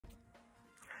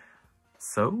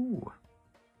So,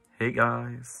 hey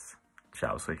guys,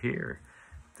 Chauzu here.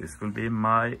 This will be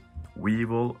my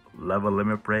Weevil level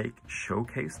limit break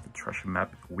showcase, the treasure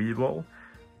map Weevil.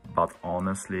 But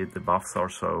honestly, the buffs are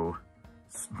so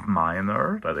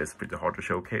minor that it's pretty hard to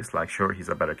showcase. Like, sure, he's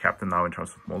a better captain now in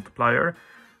terms of multiplier,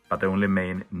 but the only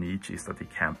main niche is that he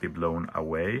can't be blown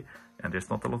away. And there's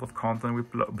not a lot of content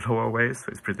with blowaways, so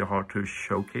it's pretty hard to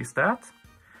showcase that.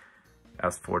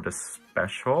 As for the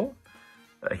special,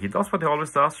 he does what he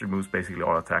always does, removes basically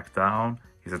all attack down.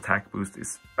 His attack boost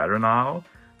is better now.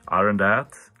 Other than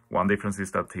that, one difference is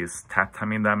that his tap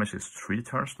timing damage is 3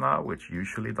 turns now, which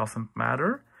usually doesn't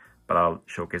matter, but I'll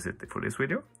showcase it for this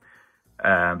video.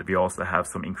 And we also have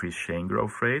some increased chain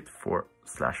growth rate for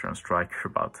Slasher and Striker,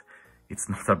 but it's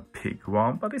not a big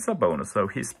one, but it's a bonus. So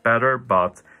he's better,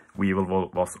 but Weevil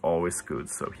was always good,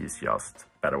 so he's just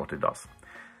better what he does.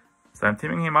 So I'm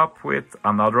teaming him up with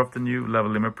another of the new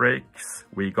level limit breaks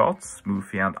we got,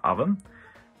 Smoothie and Oven,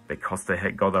 because they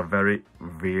had got a very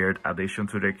weird addition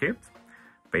to their kit.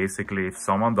 Basically, if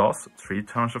someone does 3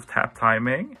 turns of tap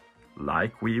timing,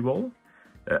 like Weevil,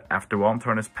 after 1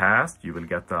 turn is passed, you will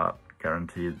get a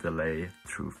guaranteed delay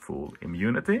through full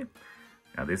immunity.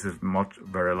 And this is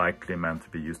very likely meant to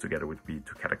be used together with B2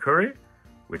 Katakuri,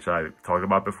 which I talked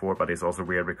about before, but it's also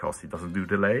weird because he doesn't do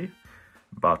delay.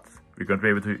 But we're going to be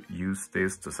able to use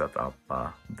this to set up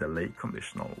a delay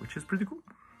conditional, which is pretty cool.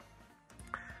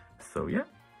 So yeah,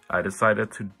 I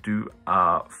decided to do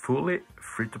a fully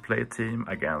free-to-play team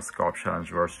against Garb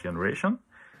Challenge vs Generation.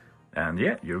 And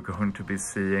yeah, you're going to be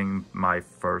seeing my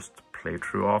first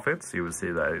playthrough of it, so you will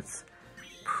see that it's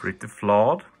pretty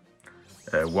flawed.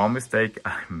 One mistake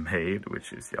I made,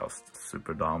 which is just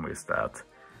super dumb, is that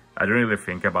I didn't really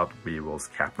think about Weevil's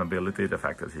captain ability, the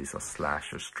fact that he's a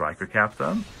slasher striker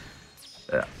captain.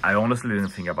 I honestly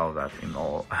didn't think about that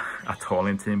at all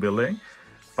in team building,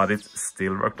 but it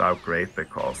still worked out great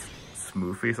because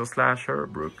Smoothie is a slasher,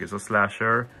 Brook is a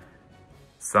slasher,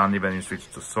 Sunny when you switch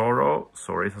to Zoro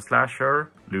is a slasher,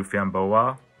 Luffy and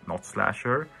Boa, not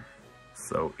slasher.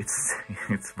 So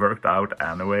it's worked out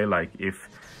anyway. Like, if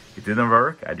it didn't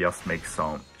work, I just make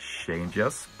some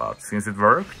changes, but since it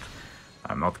worked,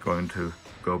 I'm not going to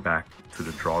go back to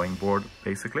the drawing board,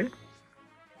 basically.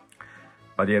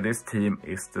 But yeah, this team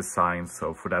is designed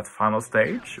so for that final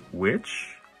stage,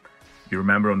 which you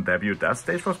remember on debut, that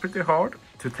stage was pretty hard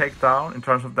to take down in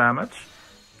terms of damage.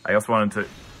 I just wanted to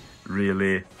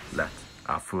really let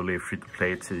a fully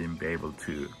free-to-play team be able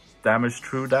to damage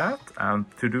through that, and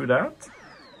to do that,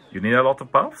 you need a lot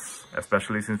of buffs,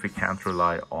 especially since we can't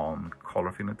rely on color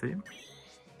affinity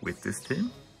with this team.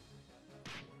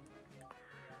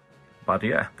 But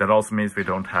yeah, that also means we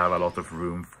don't have a lot of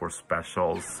room for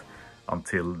specials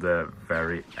until the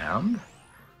very end.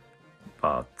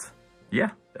 But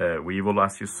yeah, Weevil,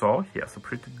 as you saw, he has a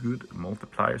pretty good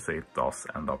multiplier, so it does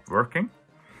end up working.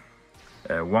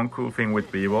 One cool thing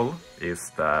with Weevil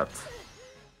is that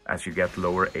as you get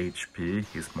lower HP,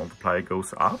 his multiplier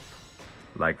goes up.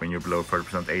 Like when you're below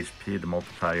 30% HP, the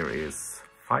multiplier is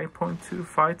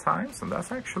 5.25 times, and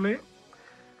that's actually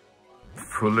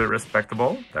fully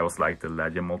respectable. That was like the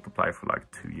legend multiplier for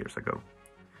like 2 years ago.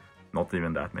 Not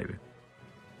even that, maybe.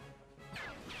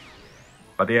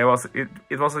 But yeah,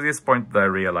 it was at this point that I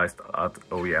realized that,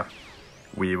 oh yeah,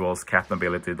 Weevil's captain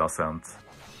ability doesn't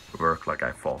work like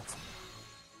I thought.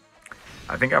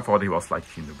 I think I thought he was like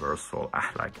universal.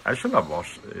 Like, I should have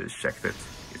checked it.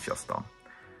 It's just done.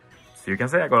 So you can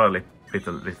say I got a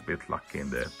little bit lucky in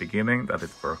the beginning that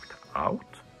it worked out.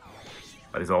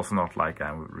 But it's also not like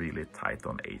I'm really tight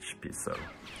on HP, so.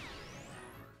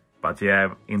 But yeah,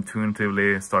 I've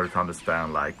intuitively started to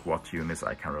understand like what units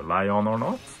I can rely on or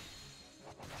not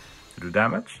to do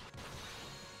damage.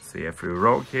 So yeah, for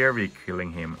Rogue here, we're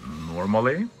killing him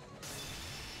normally.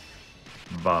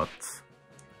 But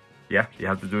yeah, you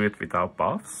have to do it without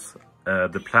buffs.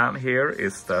 The plan here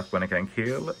is that when I can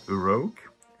kill Rogue,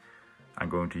 I'm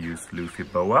going to use Luffy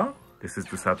Boa. This is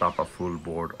to set up a full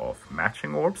board of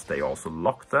matching orbs. They also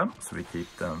lock them, so we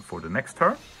keep them for the next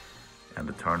turn. And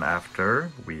the turn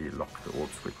after, we lock the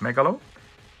orbs with Megalo.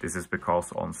 This is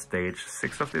because on stage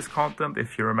 6 of this content,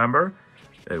 if you remember,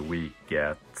 we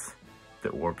get the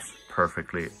orbs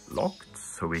perfectly locked,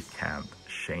 so we can't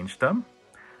change them.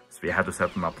 So we had to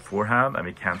set them up beforehand, and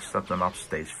we can't set them up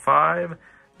stage 5,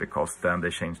 because then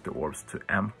they change the orbs to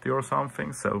empty or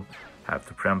something, so have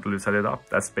to preemptively set it up.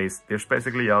 There's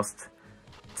basically just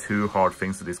 2 hard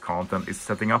things to this content. It's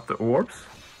setting up the orbs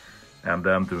and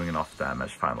then doing enough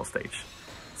damage final stage.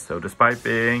 So despite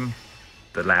being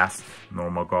the last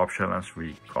normal Garb challenge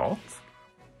we got,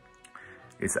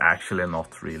 it's actually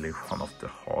not really one of the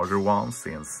harder ones,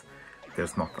 since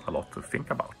there's not a lot to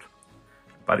think about.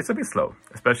 But it's a bit slow,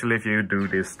 especially if you do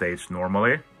this stage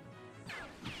normally.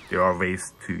 There are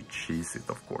ways to cheese it,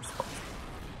 of course.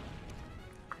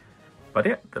 But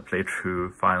yeah, the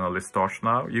playthrough finally starts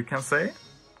now, you can say.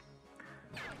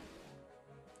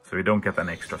 So we don't get an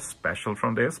extra special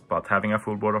from this, but having a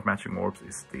full board of matching orbs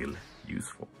is still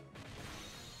useful.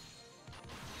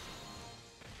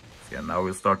 So yeah, now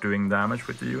we'll start doing damage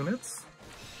with the units.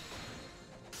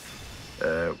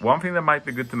 One thing that might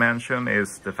be good to mention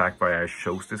is the fact why I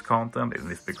chose this content, and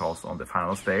it's because on the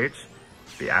final stage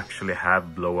we actually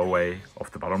have blow away of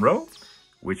the bottom row,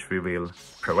 which we will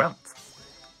prevent.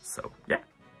 So yeah,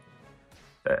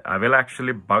 I will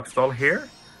actually bug stall here.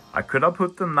 I could have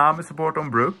put the Nami support on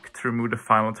Brook to remove the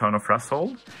final turn of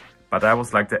Threshold, but that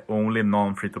was like the only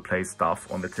non-free-to-play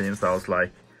stuff on the team, so I was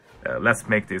like, let's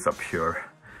make this a pure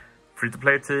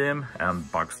free-to-play team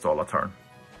and bug stall a turn.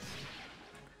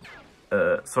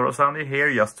 Zoro Sandy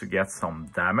here just to get some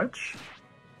damage.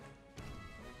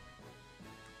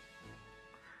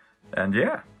 And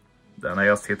yeah, then I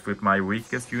just hit with my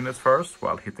weakest units first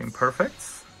while hitting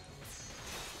perfects.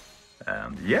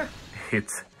 And yeah, it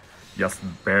just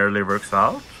barely works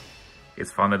out.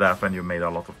 It's funny that when you made a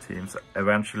lot of teams,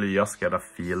 eventually you just get a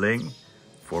feeling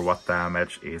for what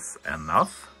damage is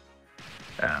enough.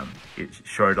 And it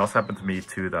sure does happen to me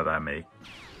too that I make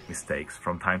mistakes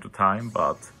from time to time,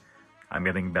 but I'm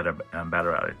getting better and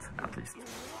better at it, at least.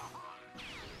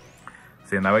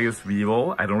 So now I use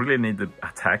Weevil. I don't really need the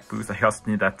attack boost, I just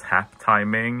need that tap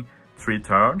timing 3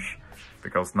 turns.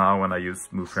 Because now when I use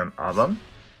Smoothie and Oven,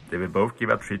 they will both give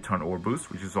a 3-turn orb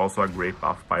boost, which is also a great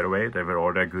buff, by the way. They were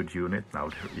already a good unit, now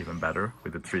they're even better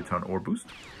with the 3-turn orb boost.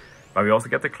 But we also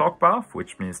get the clock buff,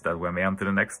 which means that when we enter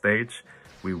the next stage,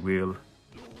 we will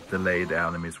delay the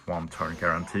enemies 1 turn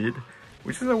guaranteed,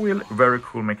 which is a very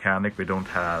cool mechanic. We don't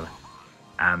have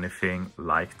anything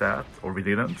like that, or we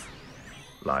didn't.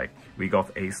 Like, we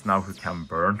got Ace now who can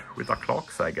burn with a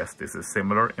clock, so I guess this is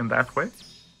similar in that way.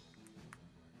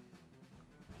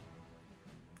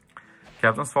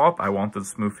 Captain Swap, I wanted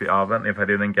Smoothie Oven. If I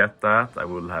didn't get that, I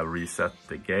will have reset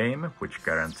the game, which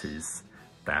guarantees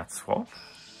that swap.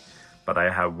 But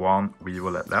I have 1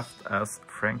 Weevil left as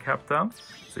friend captain,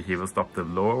 so he will stop the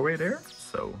lower way there.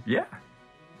 So yeah,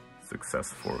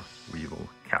 success for Weevil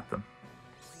captain.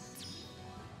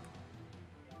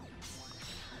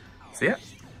 So yeah,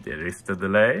 there is the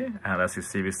delay, and as you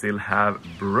see we still have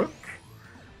Brook.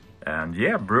 And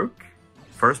yeah, Brook,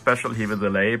 first special he will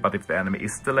delay, but if the enemy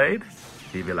is delayed,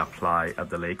 he will apply a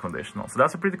delay conditional. So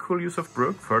that's a pretty cool use of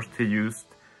Brook. First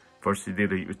he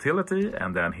did a utility,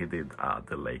 and then he did a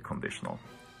delay conditional.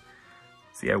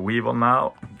 So yeah, Weevil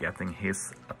now getting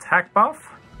his attack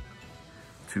buff,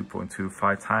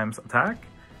 2.25 times attack,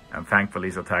 and thankfully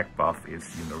his attack buff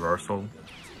is universal.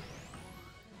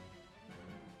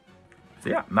 So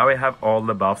yeah, now we have all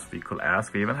the buffs we could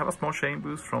ask. We even have a small chain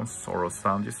boost from Zoro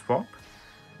Sanji swap.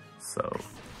 So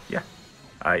yeah,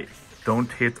 I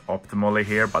don't hit optimally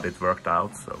here, but it worked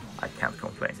out, so I can't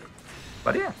complain.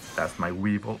 But yeah, that's my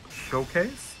Weevil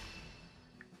showcase.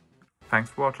 Thanks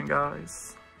for watching,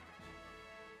 guys.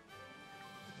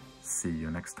 See you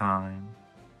next time.